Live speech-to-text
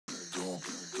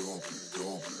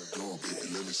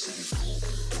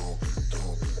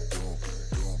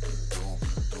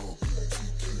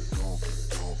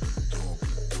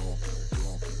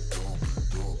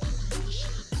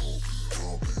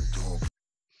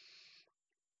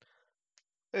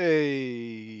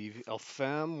Hey, Alpha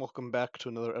fam, welcome back to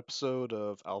another episode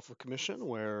of AlphaCommission,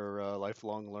 where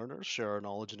lifelong learners share our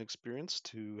knowledge and experience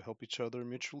to help each other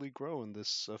mutually grow in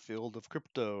this field of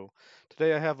crypto.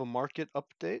 Today I have a market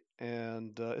update,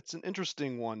 and it's an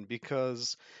interesting one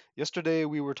because yesterday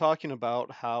we were talking about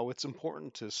how it's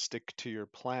important to stick to your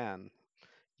plan.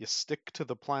 You stick to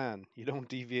the plan, you don't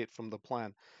deviate from the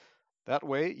plan. That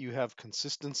way, you have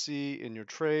consistency in your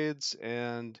trades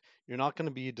and you're not going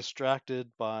to be distracted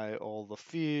by all the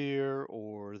fear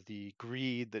or the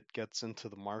greed that gets into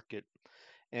the market.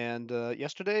 And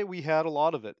yesterday, we had a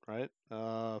lot of it, right?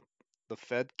 The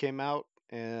Fed came out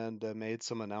and made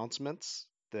some announcements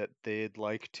that they'd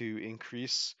like to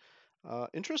increase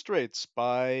interest rates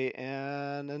by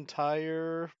an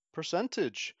entire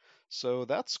percentage. So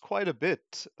that's quite a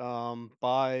bit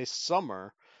by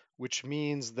summer, which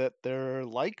means that they're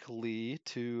likely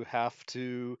to have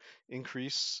to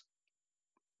increase,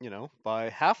 by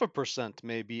 0.5%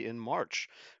 maybe in March,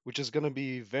 which is going to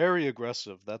be very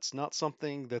aggressive. That's not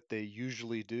something that they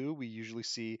usually do. We usually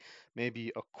see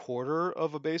maybe a quarter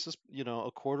of a basis,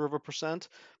 a quarter of a percent,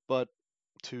 but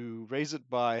to raise it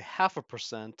by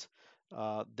 0.5%,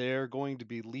 they're going to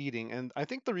be leading. And I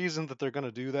think the reason that they're going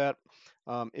to do that,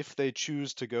 if they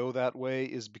choose to go that way,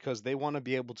 is because they want to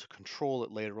be able to control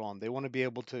it later on. They want to be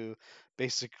able to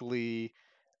basically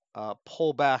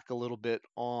pull back a little bit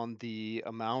on the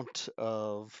amount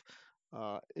of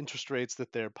interest rates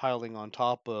that they're piling on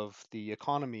top of the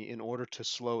economy in order to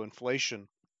slow inflation.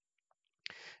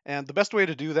 And the best way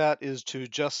to do that is to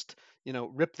just,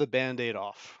 rip the band-aid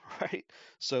off, right?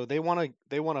 So they want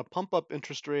to pump up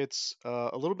interest rates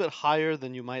a little bit higher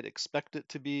than you might expect it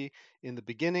to be in the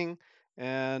beginning,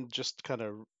 and just kind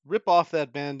of rip off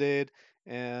that band-aid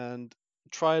and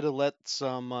try to let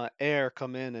some air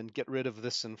come in and get rid of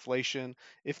this inflation.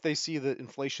 If they see that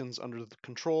inflation's under the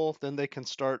control, then they can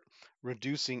start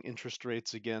reducing interest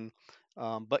rates again.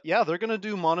 But yeah, they're going to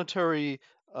do monetary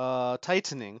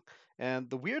tightening. And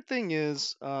the weird thing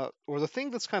is, or the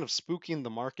thing that's kind of spooking the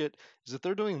market, is that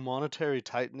they're doing monetary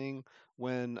tightening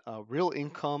when real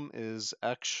income is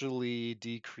actually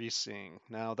decreasing.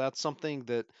 Now, that's something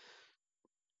that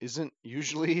isn't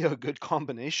usually a good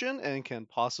combination and can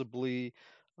possibly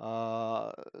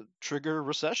uh, trigger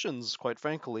recessions, quite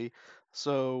frankly.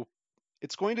 So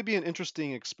it's going to be an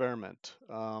interesting experiment.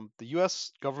 The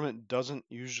US government doesn't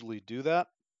usually do that.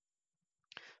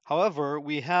 However,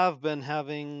 we have been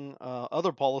having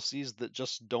other policies that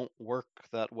just don't work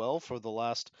that well for the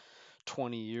last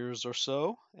 20 years or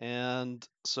so. And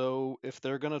so if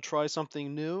they're going to try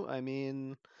something new, I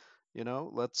mean,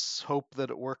 let's hope that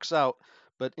it works out.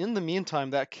 But in the meantime,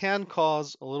 that can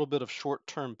cause a little bit of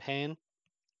short-term pain.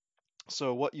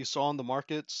 So what you saw in the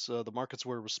markets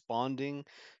were responding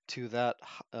to that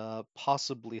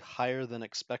possibly higher than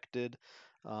expected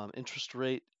interest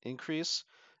rate increase.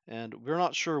 And we're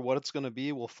not sure what it's going to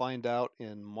be. We'll find out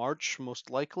in March, most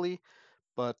likely.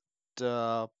 But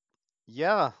uh,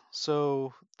 yeah,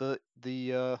 so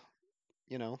the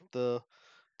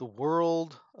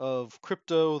world of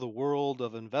crypto, the world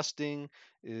of investing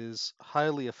is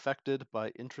highly affected by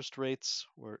interest rates.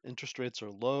 Where interest rates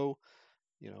are low,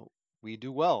 you know, we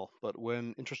do well. But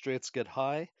when interest rates get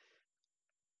high,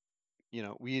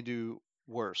 we do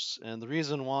worse. And the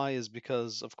reason why is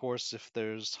because, of course, if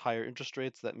there's higher interest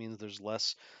rates, that means there's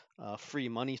less free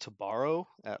money to borrow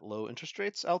at low interest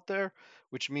rates out there,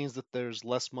 which means that there's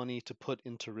less money to put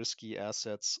into risky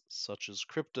assets such as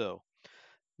crypto.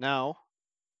 Now,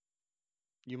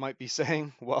 you might be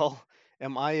saying, well,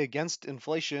 am I against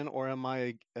inflation or am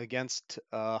I against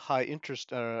high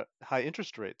interest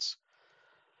rates?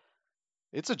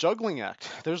 It's a juggling act.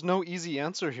 There's no easy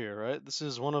answer here, right? This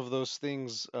is one of those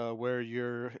things where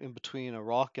you're in between a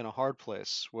rock and a hard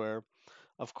place, where,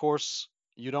 of course,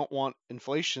 you don't want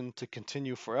inflation to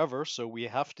continue forever, so we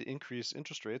have to increase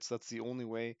interest rates. That's the only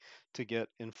way to get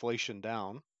inflation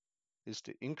down, is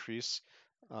to increase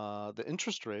the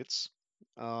interest rates.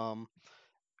 Um,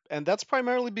 and that's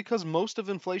primarily because most of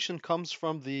inflation comes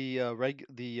from the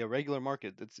regular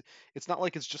market. It's not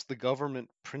like it's just the government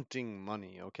printing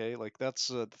money, okay? Like that's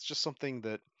just something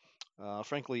that,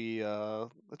 frankly,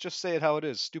 let's just say it how it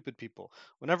is. Stupid people.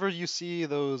 Whenever you see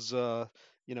those,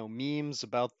 memes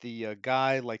about the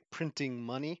guy like printing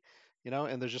money,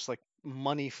 and there's just like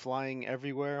money flying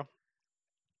everywhere.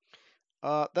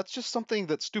 That's just something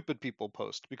that stupid people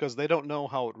post because they don't know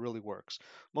how it really works.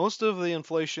 Most of the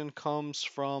inflation comes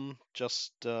from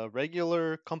just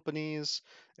regular companies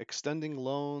extending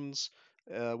loans,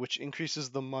 which increases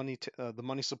the money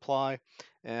supply,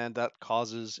 and that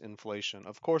causes inflation.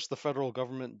 Of course, the federal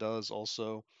government does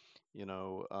also,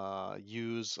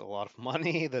 use a lot of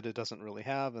money that it doesn't really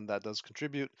have, and that does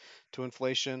contribute to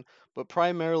inflation. But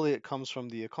primarily, it comes from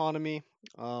the economy,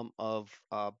 of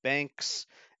banks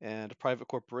and private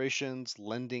corporations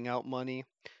lending out money,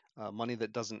 money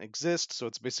that doesn't exist. So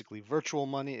it's basically virtual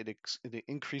money. It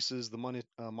increases the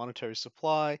monetary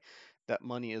supply. That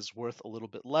money is worth a little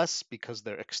bit less because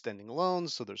they're extending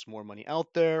loans, so there's more money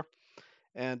out there.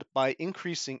 And by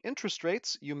increasing interest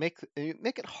rates, you make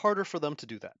it harder for them to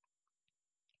do that.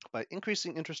 By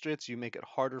increasing interest rates, you make it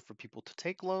harder for people to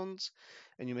take loans,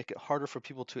 and you make it harder for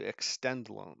people to extend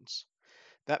loans.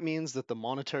 That means that the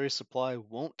monetary supply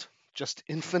won't just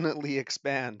infinitely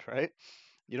expand, right?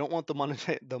 You don't want the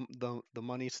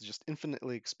money to just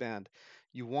infinitely expand.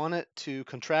 You want it to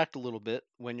contract a little bit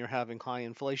when you're having high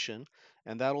inflation,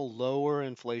 and that'll lower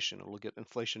inflation. It'll get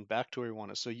inflation back to where you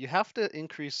want it. So you have to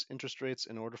increase interest rates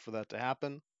in order for that to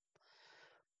happen.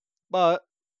 But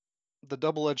the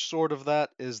double-edged sword of that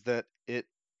is that it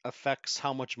affects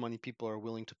how much money people are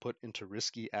willing to put into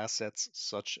risky assets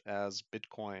such as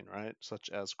Bitcoin, right? Such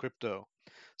as crypto,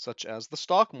 such as the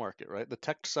stock market, right? The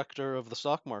tech sector of the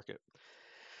stock market.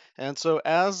 And so,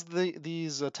 as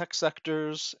these tech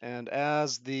sectors and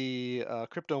as the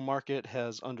crypto market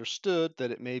has understood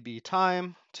that it may be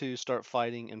time to start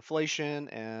fighting inflation,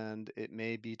 and it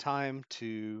may be time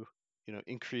to,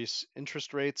 increase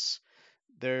interest rates,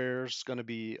 there's going to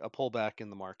be a pullback in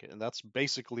the market. And that's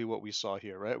basically what we saw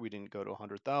here, right? We didn't go to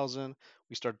 100,000.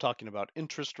 We started talking about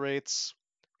interest rates.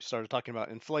 We started talking about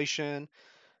inflation.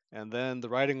 And then the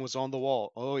writing was on the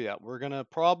wall. Oh, yeah, we're going to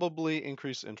probably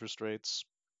increase interest rates.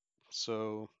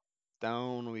 So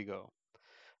down we go.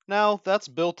 Now that's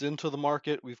built into the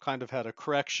market. We've kind of had a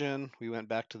correction. We went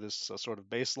back to this sort of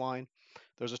baseline.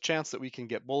 There's a chance that we can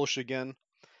get bullish again.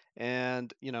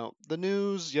 And the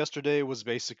news yesterday was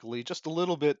basically just a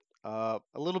little bit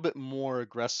more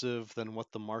aggressive than what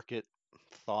the market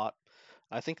thought.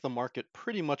 I think the market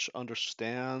pretty much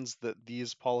understands that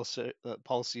these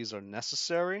policies are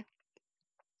necessary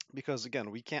because,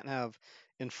 again, we can't have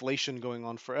inflation going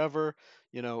on forever.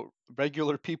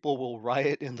 Regular people will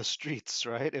riot in the streets,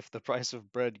 right? If the price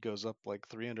of bread goes up like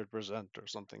 300% or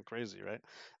something crazy, right?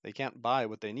 They can't buy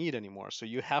what they need anymore. So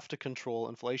you have to control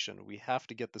inflation. We have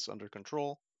to get this under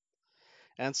control.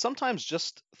 And sometimes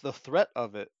just the threat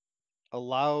of it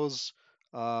allows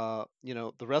the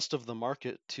rest of the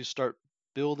market to start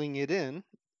building it in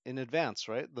advance,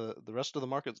 right? The rest of the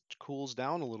market cools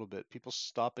down a little bit. People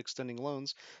stop extending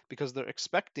loans because they're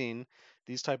expecting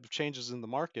these type of changes in the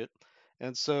market.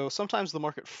 And so sometimes the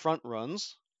market front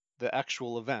runs the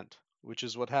actual event, which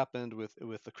is what happened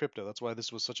with the crypto. That's why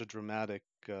this was such a dramatic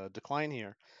decline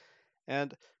here.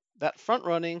 And that front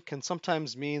running can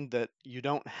sometimes mean that you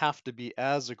don't have to be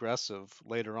as aggressive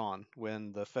later on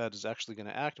when the Fed is actually going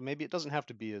to act. Maybe it doesn't have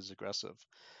to be as aggressive.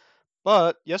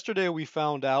 But yesterday we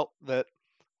found out that,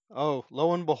 oh,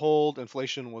 lo and behold,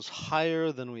 inflation was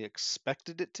higher than we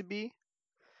expected it to be.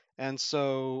 And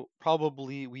so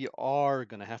probably we are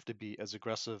going to have to be as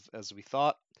aggressive as we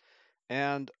thought.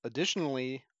 And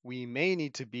additionally, we may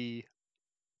need to be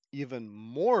even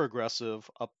more aggressive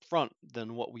up front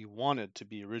than what we wanted to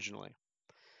be originally.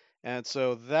 And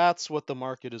so that's what the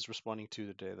market is responding to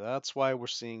today. That's why we're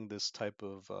seeing this type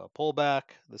of pullback,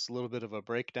 this little bit of a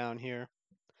breakdown here.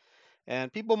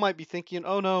 And people might be thinking,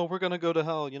 oh no, we're going to go to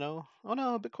hell, Oh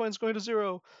no, Bitcoin's going to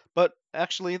zero. But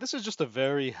actually, this is just a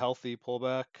very healthy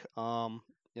pullback.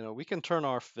 We can turn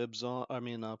our fibs on,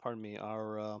 pardon me,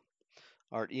 our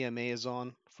EMAs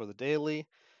on for the daily.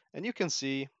 And you can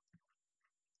see,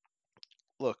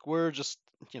 look, we're just,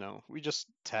 we just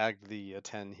tagged the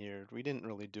 10 here. We didn't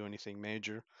really do anything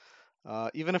major.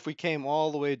 Even if we came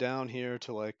all the way down here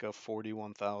to like a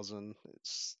 41,000,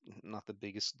 it's not the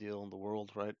biggest deal in the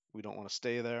world, right? We don't want to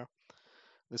stay there.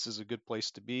 This is a good place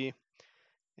to be.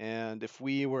 And if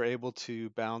we were able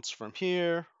to bounce from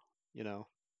here, you know,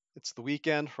 it's the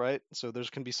weekend, right? So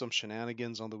there's going to be some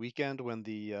shenanigans on the weekend when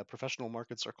the professional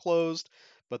markets are closed,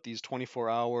 but these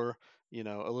 24-hour,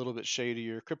 a little bit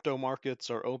shadier crypto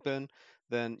markets are open.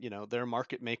 Then, their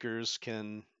market makers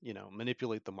can,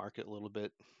 manipulate the market a little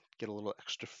bit, get a little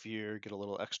extra fear, get a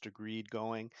little extra greed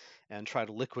going, and try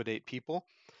to liquidate people.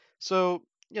 So,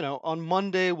 on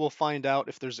Monday, we'll find out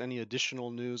if there's any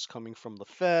additional news coming from the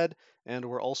Fed, and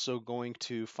we're also going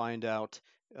to find out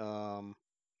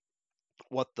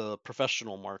what the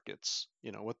professional markets,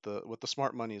 what the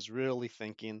smart money is really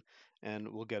thinking, and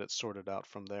we'll get it sorted out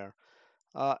from there.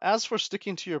 As for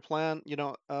sticking to your plan,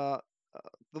 the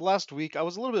last week I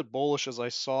was a little bit bullish as I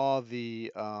saw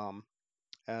the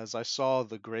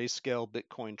Grayscale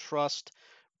Bitcoin Trust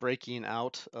breaking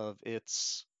out of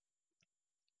its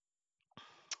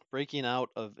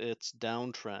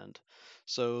downtrend.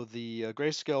 So the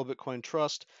Grayscale Bitcoin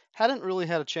Trust hadn't really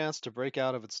had a chance to break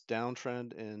out of its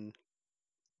downtrend in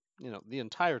the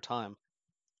entire time.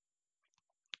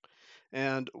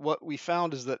 And what we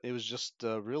found is that it was just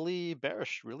really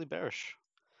bearish, really bearish.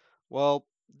 Well,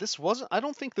 I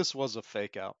don't think this was a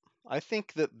fake out. I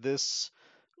think that this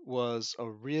was a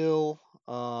real,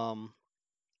 I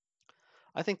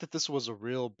think that this was a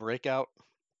real breakout,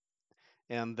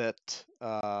 and that,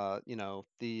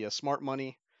 the smart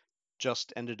money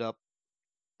just ended up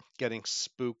getting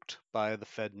spooked by the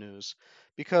Fed news.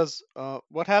 Because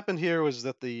what happened here was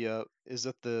that the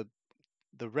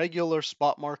regular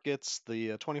spot markets,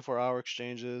 the 24-hour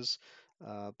exchanges,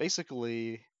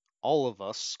 basically all of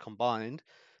us combined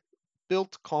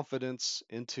built confidence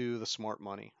into the smart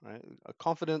money, right?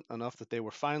 Confident enough that they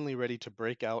were finally ready to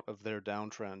break out of their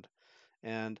downtrend.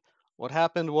 And what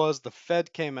happened was the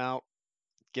Fed came out,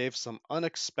 gave some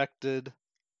unexpected,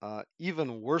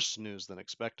 even worse news than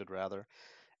expected, rather,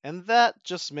 and that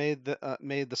just made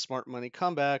the smart money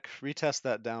come back, retest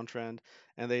that downtrend,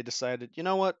 and they decided, you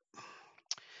know what,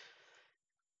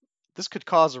 this could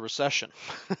cause a recession.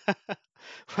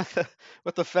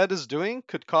 What the Fed is doing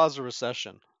could cause a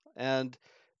recession, and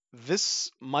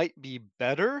this might be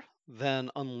better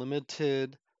than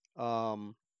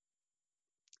um,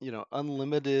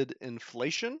 unlimited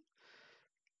inflation,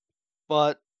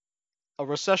 but a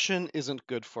recession isn't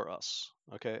good for us.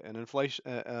 Okay,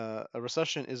 a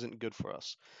recession isn't good for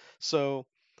us. So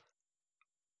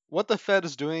what the Fed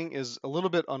is doing is a little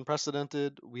bit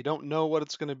unprecedented. We don't know what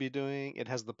it's going to be doing. It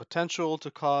has the potential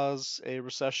to cause a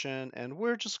recession, and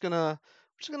we're just gonna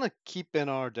keep in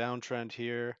our downtrend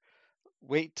here.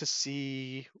 Wait to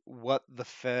see what the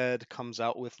Fed comes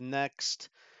out with next.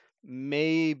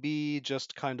 Maybe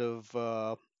just kind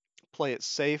of play it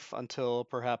safe until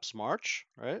perhaps March,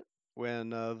 right? When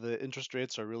the interest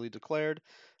rates are really declared,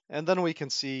 and then we can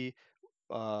see,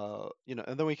 and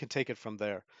then we can take it from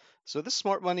there. So this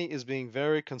smart money is being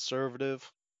very conservative,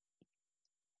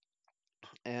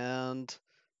 and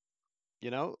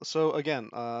so again,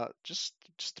 just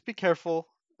to be careful.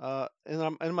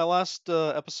 In my last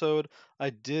episode, I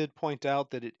did point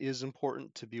out that it is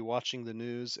important to be watching the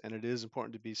news, and it is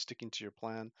important to be sticking to your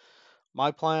plan.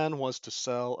 My plan was to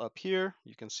sell up here.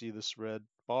 You can see this red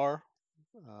bar.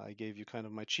 I gave you kind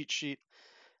of my cheat sheet.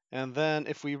 And then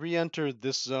if we re-enter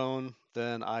this zone,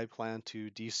 then I plan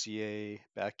to DCA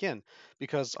back in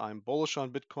because I'm bullish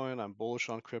on Bitcoin, I'm bullish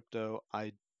on crypto.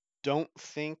 I don't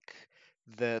think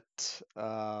that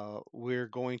we're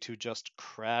going to just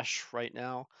crash right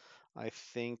now. I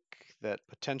think that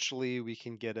potentially we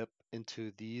can get up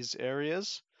into these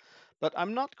areas, but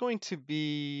I'm not going to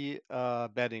be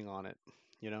betting on it.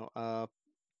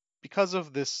 Because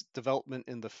of this development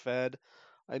in the Fed,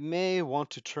 I may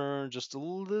want to turn just a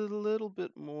little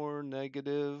bit more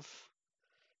negative,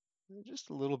 just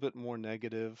a little bit more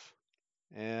negative,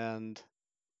 and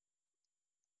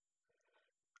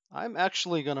I'm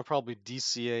actually going to probably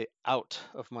DCA out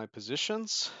of my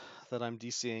positions that I'm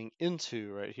DCAing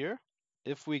into right here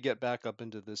if we get back up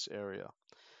into this area.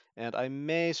 And I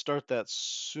may start that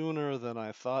sooner than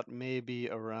I thought, maybe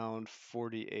around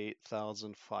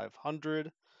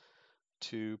 48,500,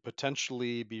 to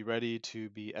potentially be ready to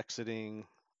be exiting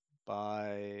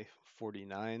by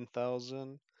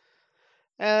 49,000.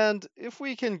 And if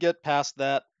we can get past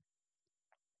that,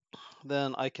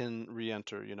 then I can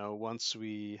re-enter, once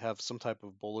we have some type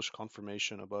of bullish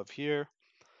confirmation above here.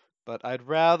 But I'd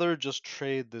rather just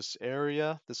trade this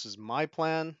area. This is my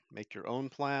plan. Make your own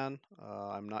plan.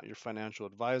 I'm not your financial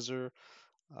advisor.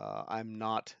 I'm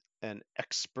not an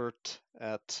expert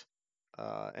at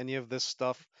any of this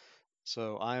stuff.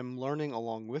 So I'm learning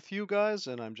along with you guys,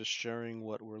 and I'm just sharing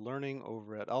what we're learning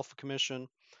over at AlphaCommission.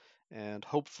 And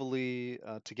hopefully,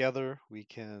 together we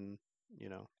can, you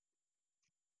know,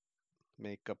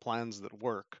 make plans that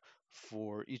work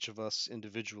for each of us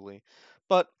individually.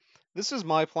 But this is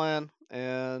my plan,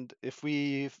 and if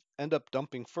we end up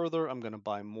dumping further, I'm going to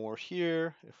buy more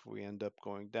here. If we end up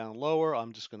going down lower,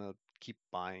 I'm just going to keep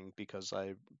buying because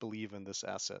I believe in this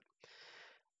asset.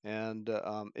 And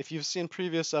if you've seen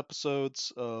previous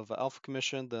episodes of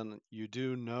AlphaCommission, then you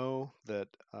do know that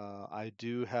I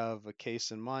do have a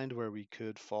case in mind where we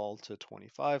could fall to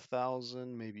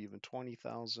 25,000, maybe even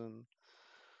 20,000.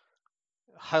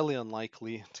 highly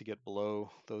unlikely to get below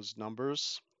those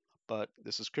numbers, but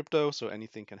this is crypto, so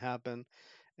anything can happen.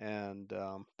 And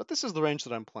but this is the range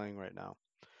that I'm playing right now.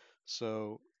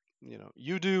 So,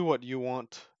 you do what you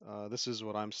want. This is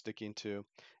what I'm sticking to.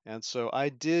 And so I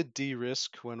did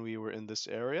de-risk when we were in this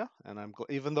area, and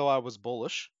even though I was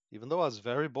bullish, even though I was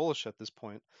very bullish at this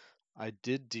point, I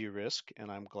did de-risk,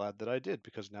 and I'm glad that I did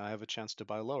because now I have a chance to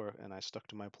buy lower, and I stuck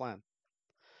to my plan.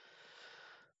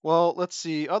 Well, let's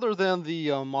see. Other than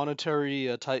the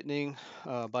monetary tightening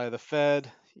by the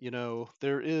Fed,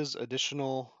 there is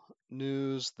additional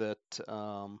news that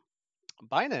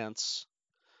Binance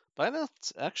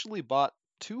Binance actually bought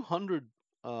 $200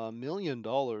 million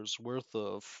worth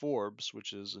of Forbes,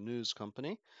 which is a news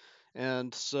company.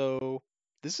 And so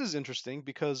this is interesting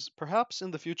because perhaps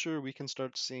in the future we can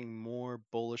start seeing more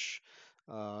bullish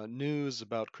news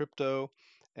about crypto,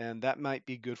 and that might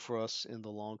be good for us in the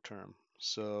long term.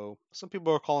 So some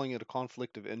people are calling it a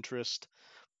conflict of interest,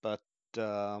 but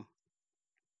uh,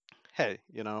 hey,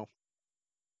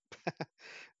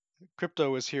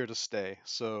 crypto is here to stay.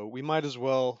 So we might as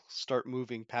well start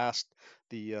moving past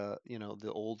the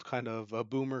old kind of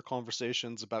boomer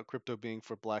conversations about crypto being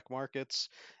for black markets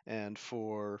and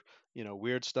for,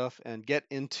 weird stuff and get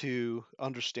into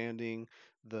understanding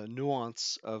the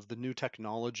nuance of the new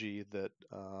technology that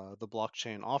the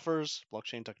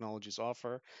blockchain technologies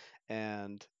offer,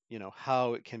 and,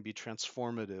 how it can be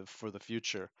transformative for the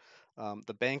future.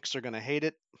 The banks are going to hate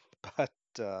it, but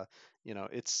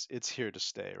it's here to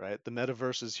stay, right? The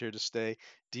metaverse is here to stay.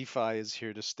 DeFi is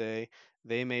here to stay.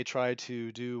 They may try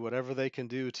to do whatever they can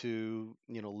do to,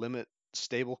 limit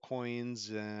stable coins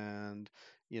and,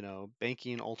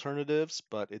 banking alternatives,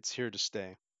 but it's here to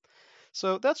stay.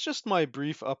 So that's just my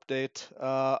brief update.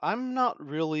 I'm not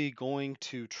really going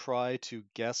to try to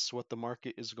guess what the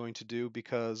market is going to do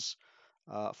because,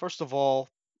 first of all,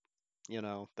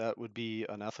 that would be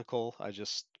unethical. I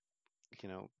just, you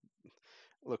know,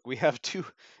 look, we have two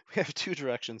we have two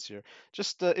directions here.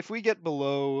 Just if we get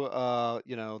below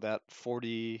that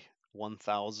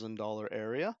 $41,000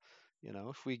 area,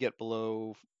 if we get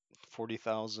below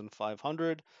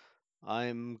 40,500,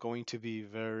 I'm going to be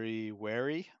very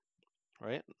wary,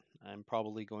 right? I'm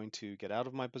probably going to get out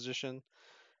of my position.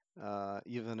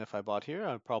 Even if I bought here,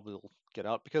 I probably will get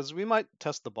out because we might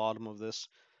test the bottom of this.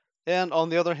 And on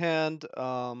the other hand,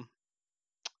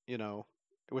 you know,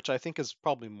 which I think is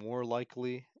probably more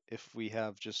likely if we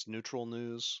have just neutral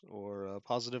news or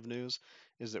positive news,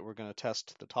 is that we're going to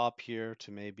test the top here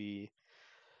to maybe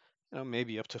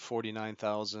up to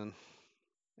 49,000.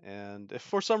 And if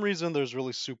for some reason there's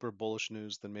really super bullish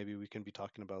news, then maybe we can be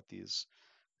talking about these,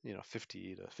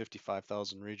 50 to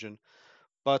 55,000 region.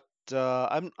 But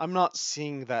I'm not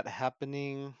seeing that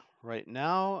happening right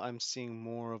now. I'm seeing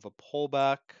more of a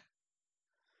pullback,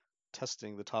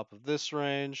 testing the top of this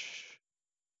range,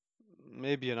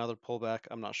 maybe another pullback.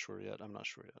 I'm not sure yet. I'm not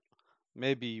sure yet.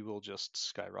 Maybe we'll just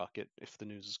skyrocket if the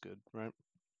news is good, right?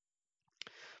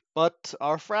 But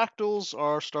our fractals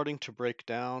are starting to break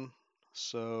down.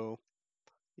 So,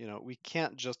 we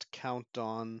can't just count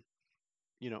on,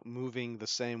 moving the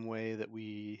same way that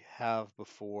we have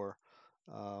before.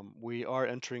 We are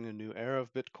entering a new era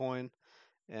of Bitcoin,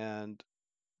 and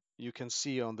you can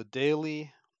see on the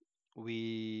daily, let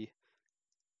me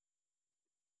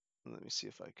see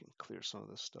if I can clear some of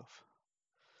this stuff.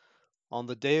 On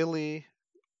the daily,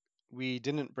 we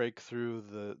didn't break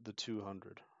through the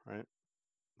 200, right?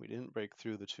 We didn't break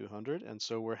through the 200, and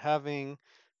so we're having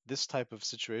this type of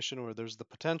situation where there's the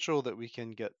potential that we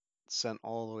can get sent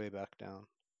all the way back down.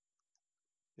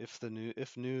 If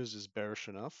news is bearish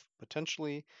enough,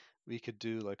 potentially we could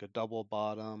do like a double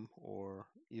bottom or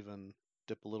even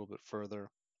dip a little bit further.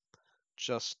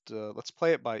 Just let's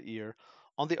play it by ear.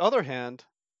 On the other hand,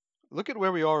 look at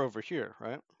where we are over here,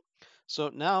 right?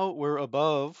 So now we're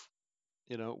above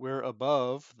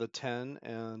the 10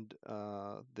 and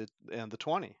the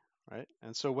 20, right?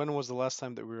 And so when was the last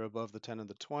time that we were above the 10 and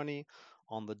the 20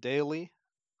 on the daily?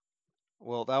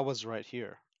 Well, that was right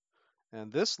here.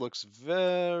 And this looks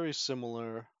very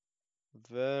similar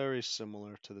to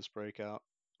this breakout.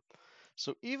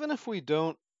 So even if we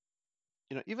don't,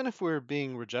 even if we're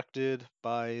being rejected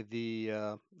by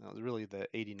really the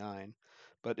 89,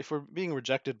 but if we're being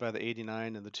rejected by the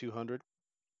 89 and the 200,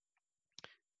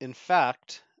 in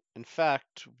fact,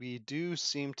 we do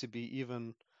seem to be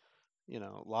even,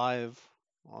 live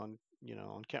on,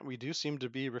 on cam. We do seem to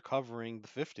be recovering the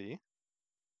 50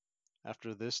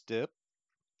 after this dip.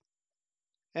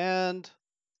 And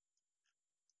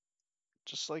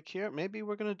just like here, maybe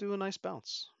we're going to do a nice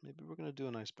bounce. Maybe we're going to do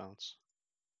a nice bounce.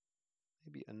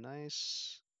 Maybe a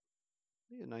nice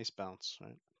bounce,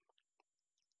 right?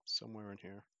 somewhere in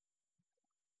here.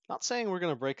 Not saying we're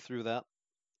going to break through that,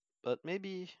 but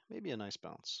maybe a nice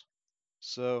bounce.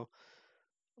 So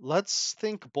let's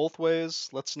think both ways.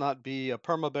 Let's not be a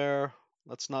perma bear.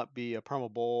 Let's not be a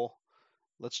perma bull.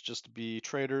 Let's just be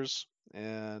traders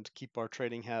and keep our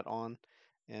trading hat on.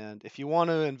 And if you want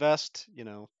to invest,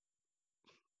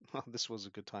 this was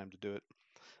a good time to do it.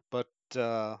 But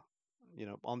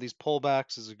on these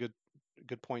pullbacks is a good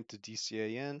point to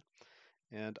DCA in.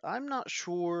 And I'm not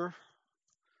sure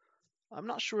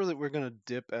that we're gonna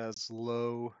dip as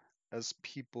low as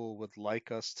people would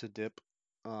like us to dip.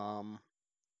 Um,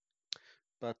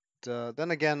 but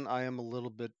then again, I am a little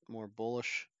bit more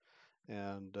bullish,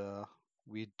 and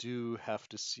we do have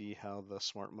to see how the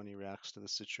smart money reacts to the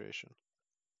situation.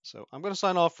 So I'm going to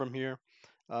sign off from here.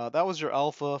 That was your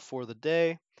alpha for the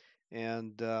day,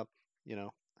 and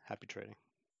happy trading.